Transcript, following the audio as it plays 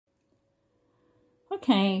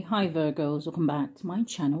Okay, hi Virgos, welcome back to my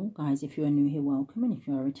channel. Guys, if you are new here, welcome, and if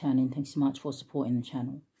you are returning, thanks so much for supporting the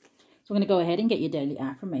channel. So I'm going to go ahead and get your daily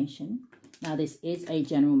affirmation. Now this is a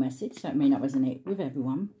general message, so it may not resonate with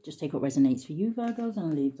everyone. Just take what resonates for you, Virgos,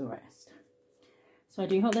 and leave the rest. So I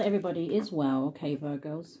do hope that everybody is well, okay,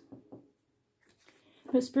 Virgos?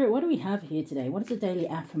 But Spirit, what do we have here today? What is the daily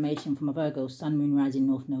affirmation from a Virgo, Sun, Moon, Rising,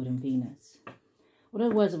 North Node, and Venus? What are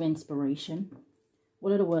the words of inspiration?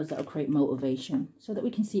 What are the words that will create motivation so that we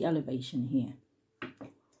can see elevation here?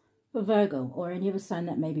 For Virgo or any other sign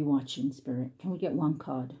that may be watching, Spirit, can we get one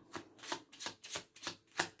card?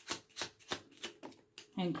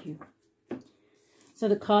 Thank you. So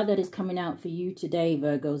the card that is coming out for you today,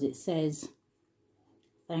 Virgos, it says,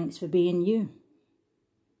 thanks for being you.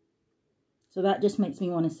 So that just makes me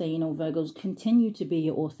want to say, you know, Virgos, continue to be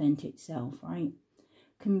your authentic self, right?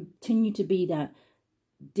 Continue to be that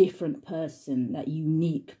different person, that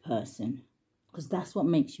unique person, because that's what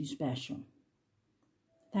makes you special.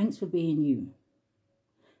 Thanks for being you.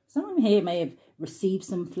 Someone here may have received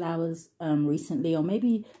some flowers recently, or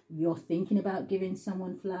maybe you're thinking about giving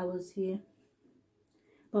someone flowers here.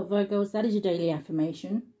 But Virgos, that is your daily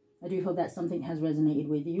affirmation. I do hope that something has resonated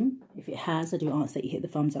with you. If it has, I do ask that you hit the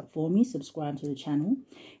thumbs up for me, subscribe to the channel,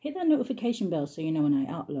 hit that notification bell so you know when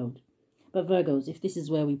I upload. But Virgos, if this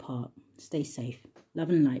is where we part, stay safe. Love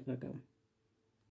and light, Virgo.